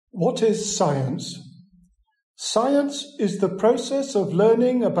What is science? Science is the process of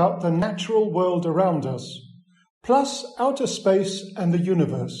learning about the natural world around us, plus outer space and the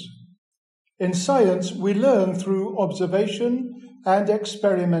universe. In science, we learn through observation and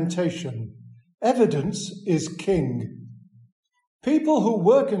experimentation. Evidence is king. People who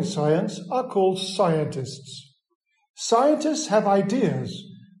work in science are called scientists. Scientists have ideas,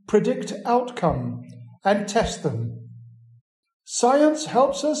 predict outcome, and test them. Science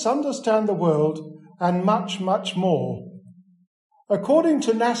helps us understand the world and much, much more. According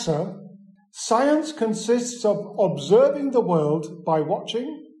to NASA, science consists of observing the world by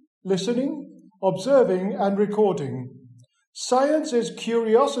watching, listening, observing, and recording. Science is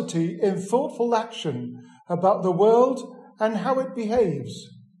curiosity in thoughtful action about the world and how it behaves.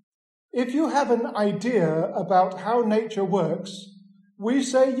 If you have an idea about how nature works, we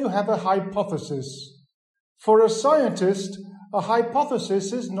say you have a hypothesis. For a scientist, a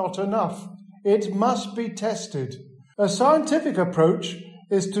hypothesis is not enough. It must be tested. A scientific approach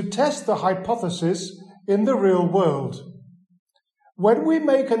is to test the hypothesis in the real world. When we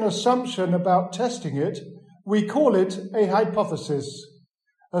make an assumption about testing it, we call it a hypothesis.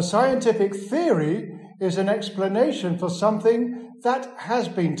 A scientific theory is an explanation for something that has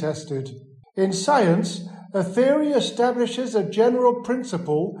been tested. In science, a theory establishes a general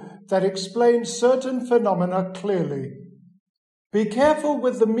principle that explains certain phenomena clearly. Be careful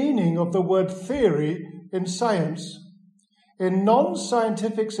with the meaning of the word theory in science. In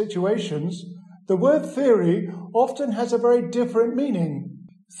non-scientific situations, the word theory often has a very different meaning.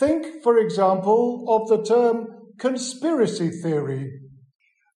 Think, for example, of the term conspiracy theory.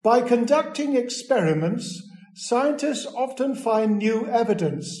 By conducting experiments, scientists often find new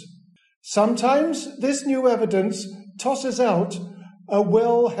evidence. Sometimes this new evidence tosses out a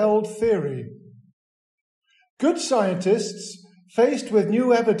well-held theory. Good scientists, faced with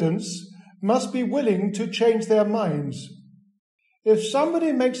new evidence, must be willing to change their minds. If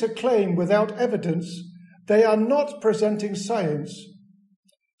somebody makes a claim without evidence, they are not presenting science.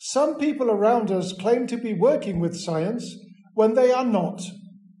 Some people around us claim to be working with science when they are not.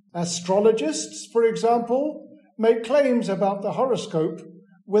 Astrologists, for example, make claims about the horoscope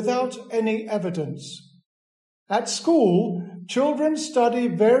without any evidence. At school, children study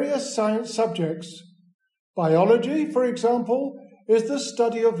various science subjects. Biology, for example, is the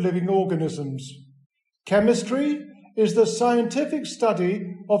study of living organisms. Chemistry is the scientific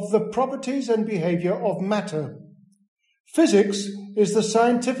study of the properties and behavior of matter. Physics is the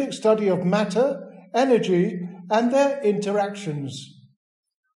scientific study of matter, energy, and their interactions.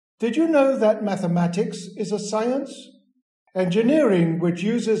 Did you know that mathematics is a science? Engineering, which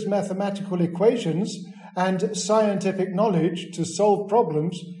uses mathematical equations and scientific knowledge to solve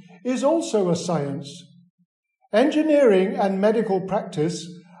problems, is also a science. Engineering and medical practice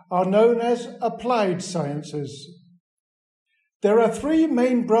are known as applied sciences. There are three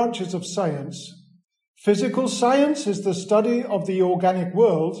main branches of science. Physical science is the study of the organic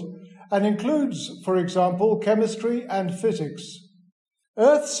world and includes, for example, chemistry and physics.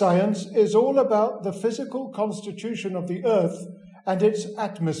 Earth science is all about the physical constitution of the Earth and its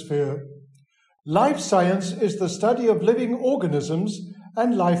atmosphere. Life science is the study of living organisms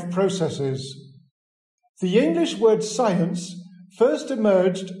and life processes. The English word science first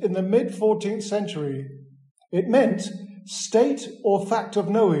emerged in the mid-14th century. It meant state or fact of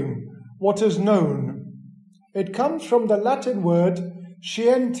knowing, what is known. It comes from the Latin word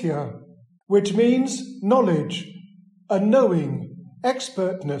scientia, which means knowledge, a knowing,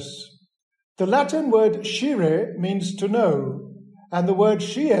 expertness. The Latin word scire means to know, and the word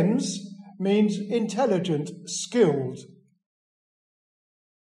sciens means intelligent, skilled.